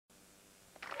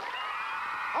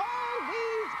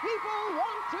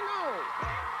to know.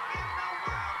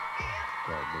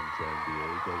 Carmen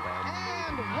Sandiego.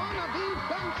 And one of these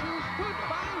gumshoes could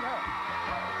find her.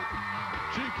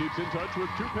 She keeps in touch with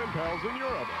two pen pals in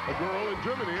Europe, a girl in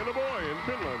Germany and a boy in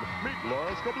Finland. Meet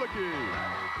Laura Skoblicki.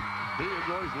 He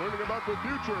enjoys learning about the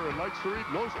future and likes to read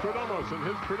Nostradamus and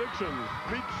his predictions.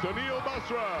 Meet Sunil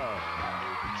Basra.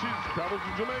 She's traveled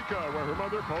to Jamaica, where her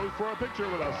mother posed for a picture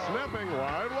with a snapping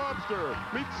live lobster.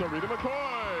 Meet Sarita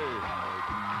McCoy.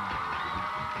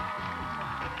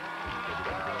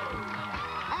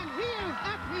 And here's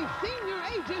Acme senior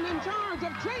agent in charge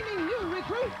of training new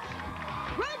recruits,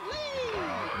 Greg Lee.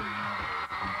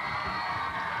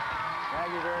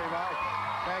 Thank you very much.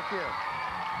 Thank you.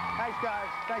 Thanks, guys.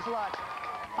 Thanks a lot.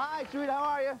 Hi, Sarita, how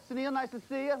are you? Sunil, nice to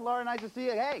see you. Laura, nice to see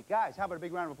you. Hey, guys, how about a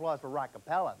big round of applause for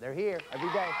Rockapella? They're here every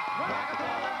day.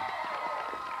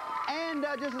 And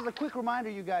just as a quick reminder,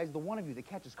 you guys, the one of you that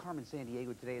catches Carmen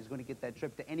Sandiego today is going to get that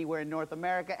trip to anywhere in North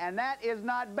America, and that is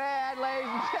not bad, ladies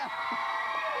and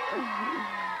gentlemen.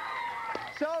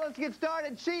 So let's get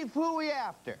started. Chief, who are we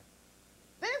after?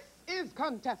 This is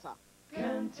Contessa.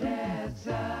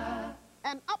 Contessa.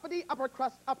 An uppity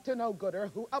upper-crust up-to-no-gooder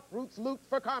who uproots loot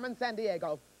for Carmen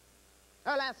Sandiego.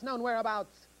 Her last known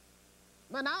whereabouts,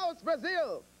 Manaus,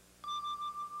 Brazil.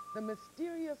 The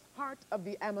mysterious heart of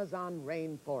the Amazon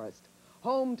rainforest,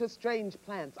 home to strange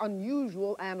plants,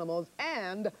 unusual animals,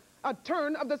 and a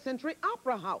turn-of-the-century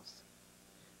opera house.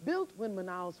 Built when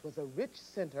Manaus was a rich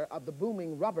center of the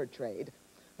booming rubber trade,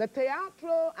 the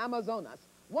Teatro Amazonas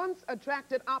once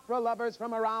attracted opera lovers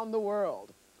from around the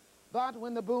world. But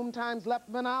when the boom times left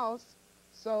Manaus,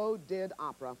 so did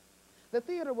opera. The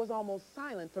theater was almost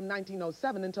silent from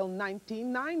 1907 until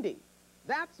 1990.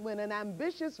 That's when an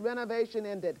ambitious renovation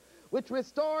ended, which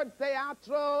restored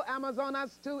Teatro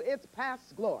Amazonas to its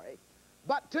past glory.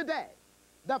 But today,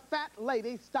 the fat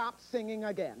lady stopped singing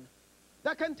again.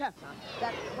 The Contessa,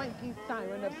 that swanky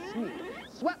siren of Sneak,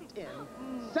 swept in,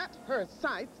 set her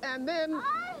sights, and then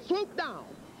swooped down.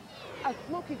 A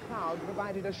smoky cloud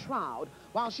provided a shroud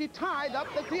while she tied up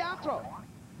the teatro.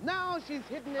 Now she's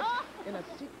hidden it in a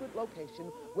secret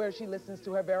location where she listens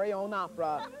to her very own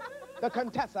opera, the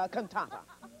Contessa Cantata.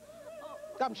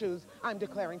 Gumshoes, I'm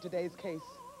declaring today's case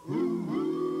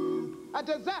a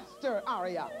disaster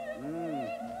aria.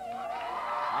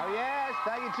 Oh, yes.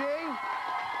 Thank you, Chief.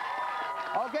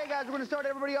 Okay, guys, we're going to start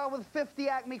everybody off with 50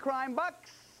 Acme crime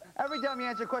bucks. Every time you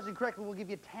answer a question correctly, we'll give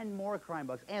you 10 more crime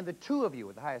bucks. And the two of you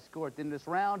with the highest score at the end of this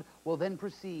round will then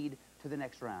proceed to the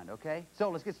next round, okay? So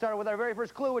let's get started with our very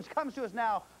first clue, which comes to us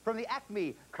now from the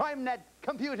Acme CrimeNet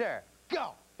computer.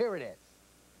 Go! Here it is.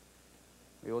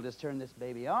 We will just turn this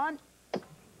baby on.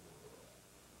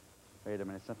 Wait a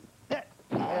minute, something. There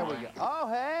we go. Oh,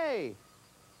 hey!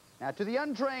 Now, to the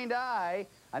untrained eye,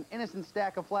 an innocent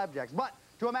stack of flapjacks. But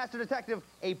to a master detective,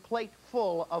 a plate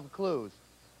full of clues.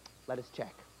 Let us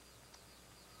check.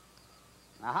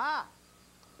 Aha!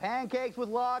 Pancakes with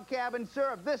log cabin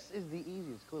syrup. This is the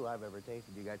easiest clue I've ever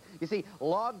tasted, you guys. You see,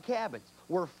 log cabins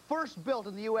were first built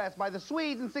in the U.S. by the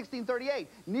Swedes in 1638,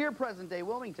 near present-day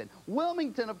Wilmington.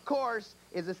 Wilmington, of course,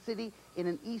 is a city in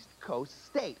an East Coast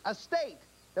state. A state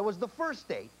that was the first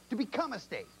state to become a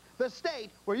state. The state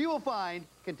where you will find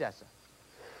Contessa.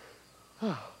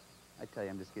 I tell you,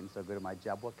 I'm just getting so good at my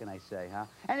job. What can I say, huh?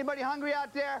 Anybody hungry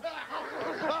out there?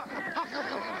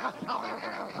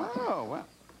 Oh, well.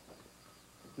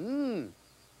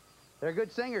 They're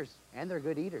good singers, and they're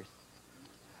good eaters.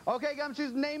 Okay,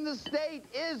 Gumshoes, name the state.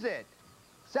 Is it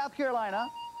South Carolina,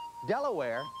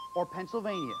 Delaware, or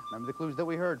Pennsylvania? Remember the clues that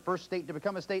we heard. First state to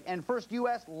become a state, and first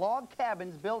U.S. log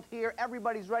cabins built here.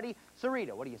 Everybody's ready.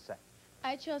 Sarita, what do you say?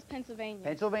 I chose Pennsylvania.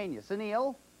 Pennsylvania.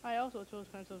 Sunil? I also chose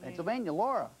Pennsylvania. Pennsylvania.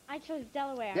 Laura? I chose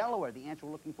Delaware. Delaware. The answer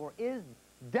we're looking for is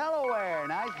Delaware.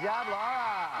 Nice job,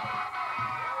 Laura.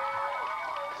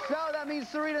 So that means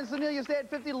Sarita and Sunil, you stay at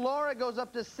 50. Laura goes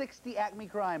up to 60 Acme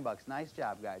crime bucks. Nice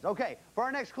job, guys. Okay, for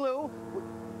our next clue.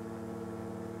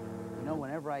 You know,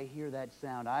 whenever I hear that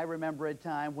sound, I remember a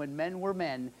time when men were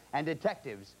men and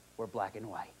detectives were black and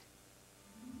white.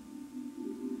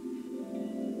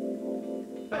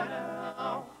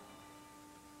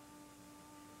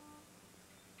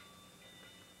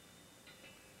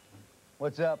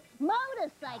 What's up?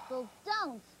 Motorcycles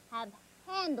don't have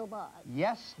handlebars.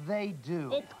 Yes, they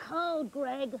do. It's code,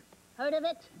 Greg. Heard of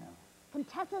it? No.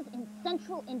 Contessa's in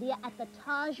central India at the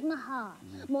Taj Mahal.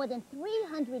 More than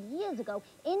 300 years ago,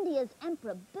 India's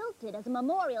emperor built it as a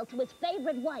memorial to his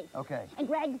favorite wife. Okay. And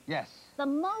Greg? Yes. The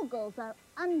moguls are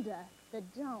under the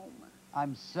dome.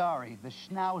 I'm sorry, the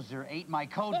schnauzer ate my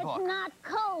code book. It's not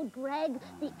code, Greg.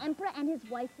 The emperor and his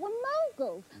wife were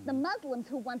moguls, the Muslims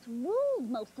who once ruled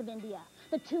most of India.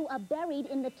 The two are buried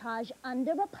in the Taj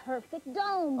under a perfect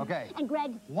dome. Okay. And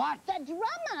Greg, What? the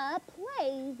drummer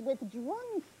plays with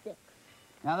drumsticks.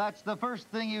 Now, that's the first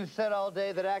thing you've said all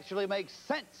day that actually makes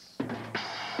sense.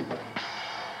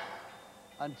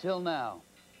 Until now.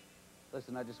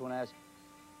 Listen, I just want to ask.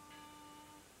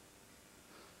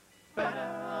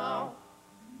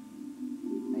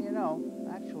 Hey, you know,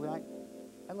 actually,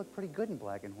 I look pretty good in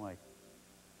black and white.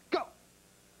 Go!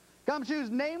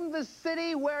 Gumshoes, name the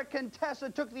city where Contessa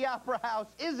took the opera house.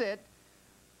 Is it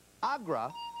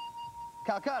Agra,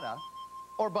 Calcutta,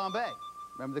 or Bombay?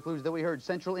 Remember the clues that we heard.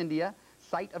 Central India,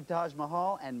 site of Taj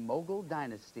Mahal, and Mughal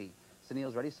dynasty.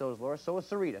 Sunil's ready, so is Laura, so is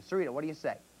Sarita. Sarita, what do you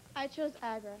say? I chose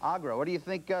Agra. Agra. What do you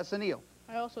think, Sunil?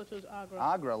 I also chose Agra.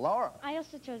 Agra. Laura? I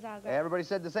also chose Agra. Everybody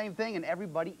said the same thing, and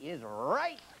everybody is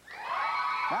right.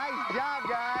 Nice job,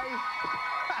 guys.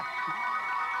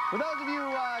 For those of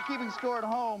you keeping score at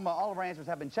home, all of our answers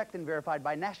have been checked and verified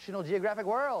by National Geographic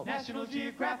World. National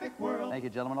Geographic World. Thank you,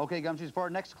 gentlemen. Okay, Gumshoes, for our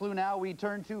next clue now, we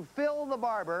turn to Phil the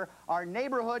Barber, our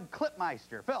neighborhood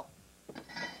clipmeister. Phil.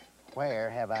 Where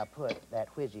have I put that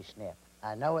whizzy snip?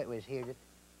 I know it was here.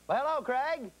 Well, hello,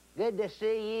 Craig. Good to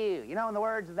see you. You know, in the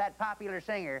words of that popular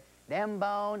singer, them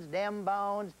bones, them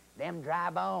dry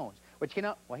bones. Which can,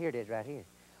 well, here it is right here.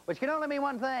 Which can only mean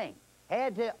one thing.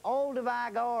 Head to Old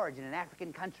Devi Gorge in an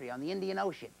African country on the Indian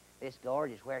Ocean. This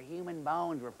gorge is where human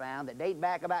bones were found that date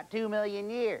back about 2 million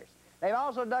years. They've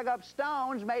also dug up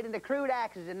stones made into crude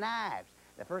axes and knives,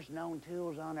 the first known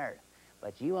tools on Earth.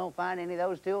 But you won't find any of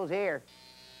those tools here.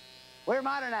 We're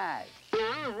modernized.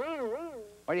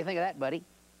 What do you think of that, buddy?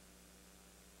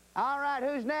 All right,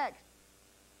 who's next?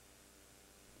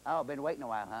 Oh, been waiting a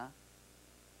while, huh?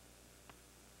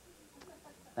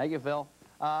 Thank you, Phil.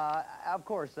 Of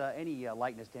course, any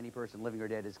likeness to any person living or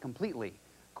dead is completely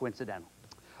coincidental.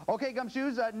 Okay,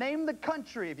 Gumshoes, name the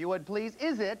country, if you would, please.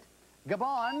 Is it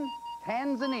Gabon,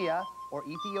 Tanzania, or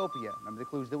Ethiopia? Remember the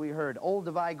clues that we heard. Old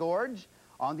Devi Gorge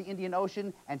on the Indian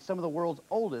Ocean and some of the world's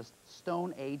oldest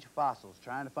Stone Age fossils.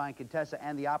 Trying to find Contessa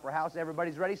and the Opera House.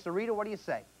 Everybody's ready. Sarita, what do you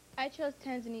say? I chose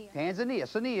Tanzania. Tanzania.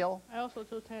 Sunil. I also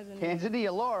chose Tanzania.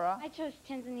 Tanzania. Laura. I chose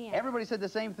Tanzania. Everybody said the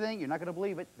same thing. You're not going to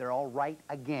believe it. They're all right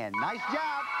again. Nice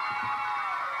job.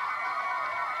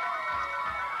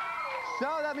 So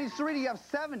that means, Sarita, you have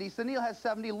 70. Sunil has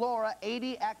 70. Laura,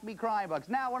 80 Acme Crime Bucks.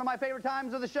 Now, one of my favorite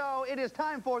times of the show, it is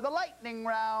time for the lightning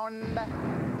round.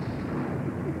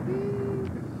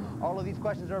 All of these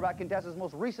questions are about Contessa's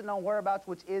most recent known whereabouts,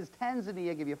 which is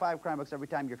Tanzania. Give you 5 crime bucks every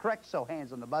time you're correct, so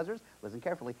hands on the buzzers. Listen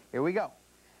carefully. Here we go.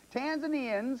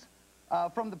 Tanzanians,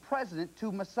 from the president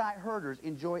to Maasai herders,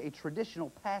 enjoy a traditional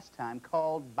pastime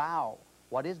called bow.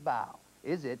 What is bow?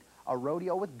 Is it a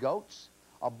rodeo with goats,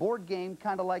 a board game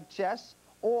kind of like chess,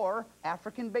 or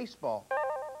African baseball?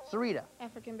 Sarita.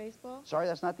 African baseball. Sorry,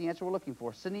 that's not the answer we're looking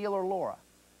for. Sunil or Laura?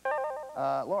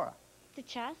 Laura. The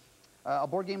chess. A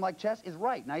board game like chess is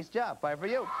right. Nice job. 5 for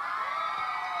you.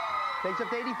 Takes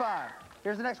up to 85.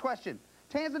 Here's the next question.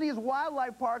 Tanzania's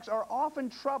wildlife parks are often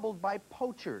troubled by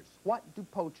poachers. What do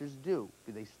poachers do?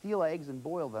 Do they steal eggs and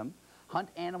boil them, hunt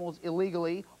animals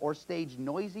illegally, or stage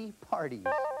noisy parties?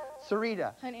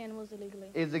 Sarita. Hunt animals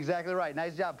illegally. Is exactly right.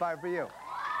 Nice job. 5 for you.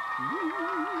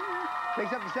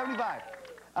 Takes up to 75.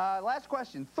 Last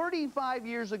question. 35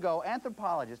 years ago,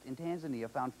 anthropologists in Tanzania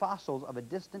found fossils of a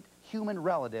distant human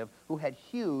relative who had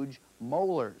huge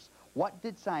molars. What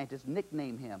did scientists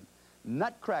nickname him?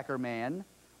 Nutcracker Man,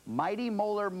 Mighty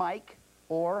Molar Mike,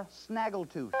 or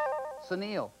Snaggletooth?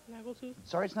 Sunil. Snaggletooth.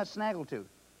 Sorry, it's not Snaggletooth.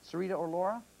 Sarita or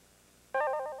Laura?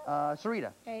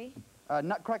 Sarita. A.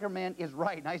 Nutcracker Man is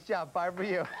right. Nice job. 5 for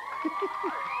you.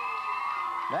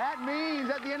 That means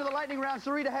at the end of the lightning round,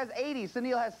 Sarita has 80,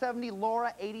 Sunil has 70,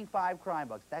 Laura 85 crime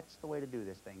bucks. That's the way to do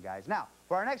this thing, guys. Now,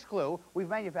 for our next clue, we've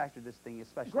manufactured this thing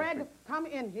especially. Greg, come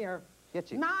in here.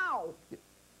 Get you. Now!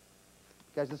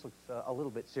 Guys, this looks a little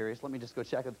bit serious. Let me just go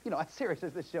check it. You know, as serious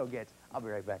as this show gets. I'll be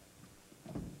right back.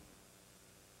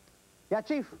 Yeah,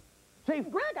 Chief.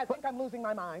 Chief. Greg, I think I'm losing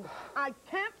my mind. I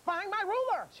can't find my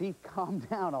ruler. Chief, calm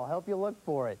down. I'll help you look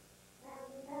for it.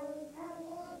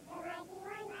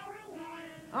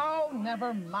 Oh,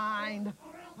 never mind.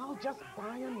 I'll just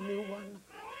buy a new one.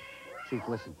 Chief,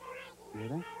 listen. You hear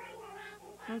that?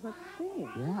 Sounds like singing.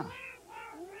 Yeah.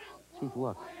 Chief,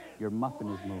 look. Your muffin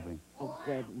is moving. Oh,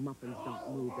 Greg, muffins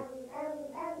don't move it.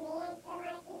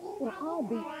 Well, I'll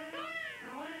be...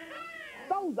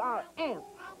 Those are ants.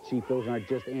 Chief, those aren't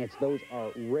just ants. Those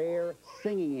are rare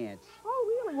singing ants. Oh,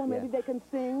 really? Well, maybe Yeah. they can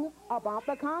sing about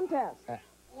the contest. You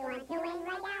want to win right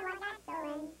now, I got to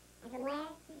win. And from where?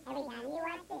 Every time you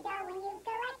watch the show, when you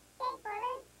correct it for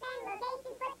loose and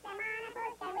locations, put them on a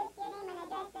poster with your name and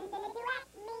address and send it to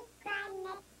Acme Crime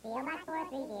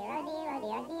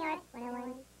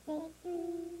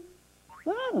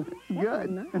good.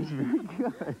 Nice. That's very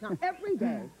good. Now, every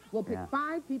day, we'll pick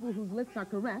 5 people whose lists are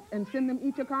correct and send them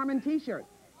each a Carmen T-shirt.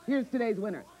 Here's today's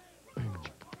winners.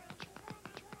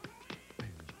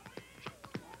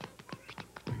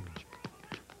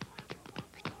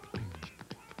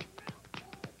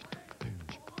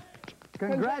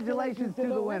 Congratulations to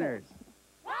the winners.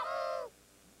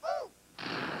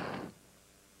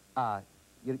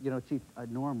 You know, Chief,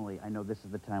 normally I know this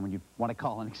is the time when you want to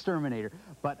call an exterminator,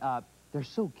 but they're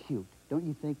so cute. Don't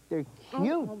you think they're cute?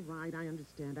 Oh, all right, I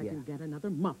understand. I can get another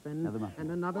muffin,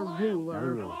 and another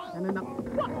ruler, and another...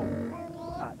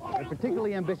 Whoa! They're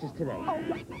particularly ambitious today. Oh,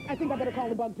 I think I better call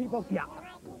the bug people. Yeah.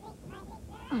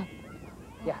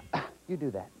 Yeah, you do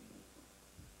that.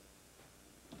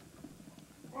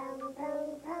 Boom,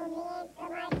 boom, boom, the ants, the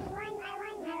mighty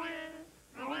one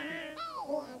by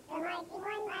one, hurrah,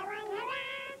 hurrah. The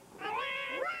ants, the mighty one by one,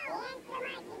 hurrah, hurrah. The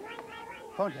ants, the mighty one by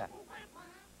one. Phone tap.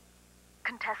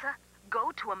 Contessa,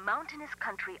 go to a mountainous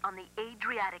country on the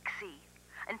Adriatic Sea.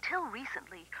 Until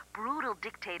recently, brutal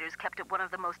dictators kept it one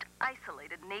of the most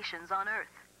isolated nations on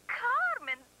Earth.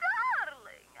 Carmen,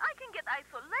 darling, I can get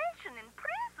isolation in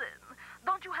prison.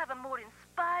 Don't you have a more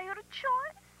inspired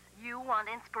choice? You want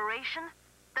inspiration?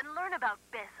 Then learn about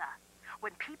Besa.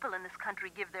 When people in this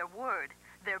country give their word,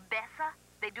 their Besa,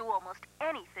 they do almost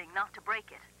anything not to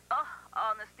break it. Oh,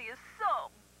 honesty is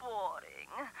so boring.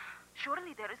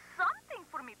 Surely there is something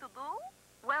for me to do?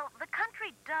 Well, the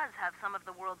country does have some of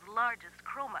the world's largest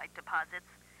chromite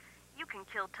deposits. You can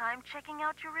kill time checking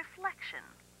out your reflection.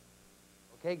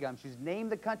 Okay, Gumshoes, name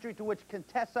the country to which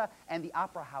Contessa and the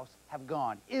Opera House have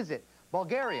gone. Is it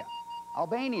Bulgaria,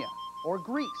 Albania, or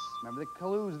Greece? Remember the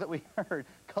clues that we heard?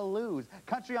 Clues.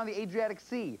 Country on the Adriatic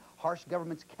Sea. Harsh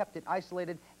governments kept it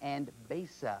isolated. And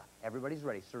Besa. Everybody's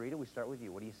ready. Sarita, we start with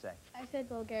you. What do you say? I said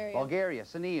Bulgaria. Bulgaria.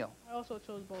 Sunil. I also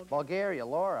chose Bulgaria. Bulgaria.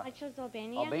 Laura. I chose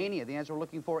Albania. Albania. The answer we're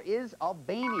looking for is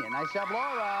Albania. Nice job,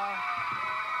 Laura.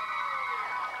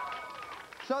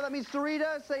 So that means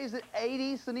Sarita says that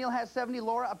 80, Sunil has 70,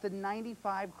 Laura up to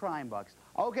 95 crime bucks.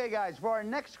 Okay, guys, for our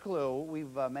next clue,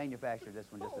 we've manufactured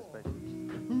this one just especially.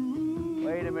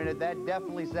 Wait a minute, that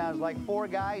definitely sounds like 4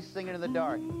 guys singing in the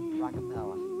dark.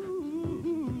 Rockapella.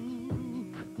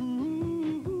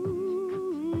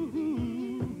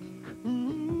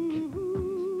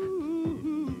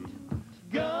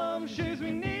 Gumshoes,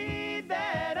 we need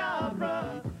that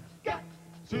opera. Got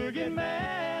to get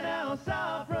Manaus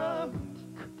opera.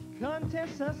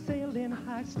 Contessa sailed in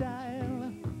high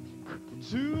style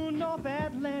to North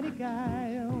Atlantic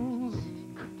Isles.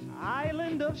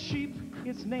 Island of sheep,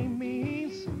 its name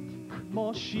means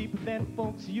more sheep than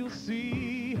folks you'll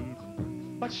see.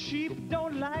 But sheep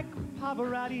don't like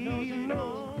Pavarotti.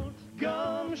 No,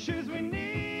 Gumshoes, we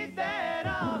need that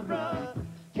opera.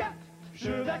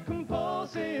 Capture that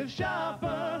compulsive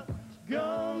shopper.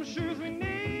 Gumshoes, we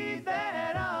need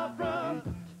that opera.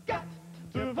 Got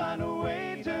to find a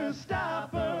way to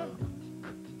stop her.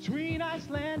 Between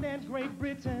Iceland and Great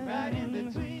Britain, right in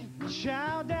between.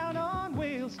 Chow down on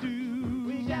whale stew.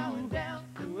 We chowing down.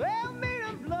 Well, made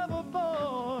of blubber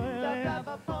boil.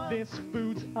 This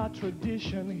food's a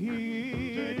tradition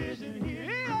here. Tradition here.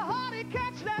 Eat a hearty,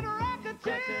 catch that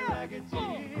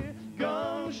racketeer.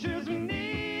 Gumshoes, we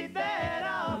need that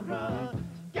opera.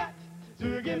 Got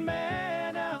to get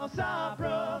Manaus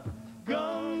opera.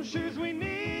 Gumshoes, we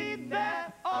need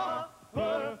that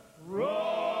opera.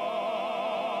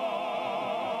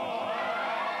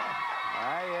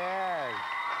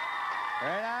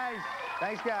 Very nice.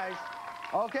 Thanks, guys.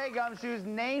 Okay, Gumshoes,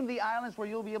 name the islands where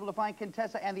you'll be able to find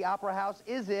Contessa and the Opera House.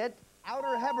 Is it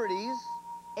Outer Hebrides,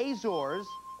 Azores,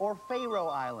 or Faroe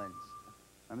Islands?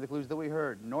 Remember the clues that we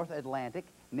heard. North Atlantic.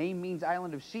 Name means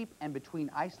island of sheep, and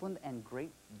between Iceland and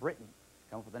Great Britain.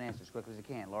 Come up with an answer as quickly as you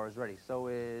can. Laura's ready. So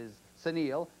is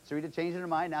Sunil. Sarita changed her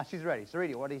mind. Now she's ready.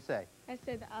 Sarita, what do you say? I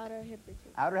said the Outer Hebrides.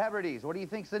 Outer Hebrides. What do you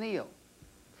think, Sunil?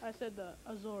 I said the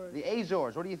Azores. The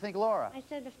Azores. What do you think, Laura? I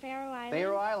said the Faroe Islands.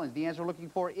 Faroe Islands. The answer we're looking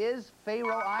for is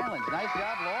Faroe Islands. Nice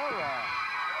job, Laura.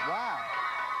 Wow.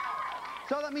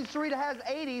 So that means Sarita has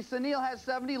 80, Sunil has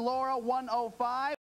 70, Laura 105.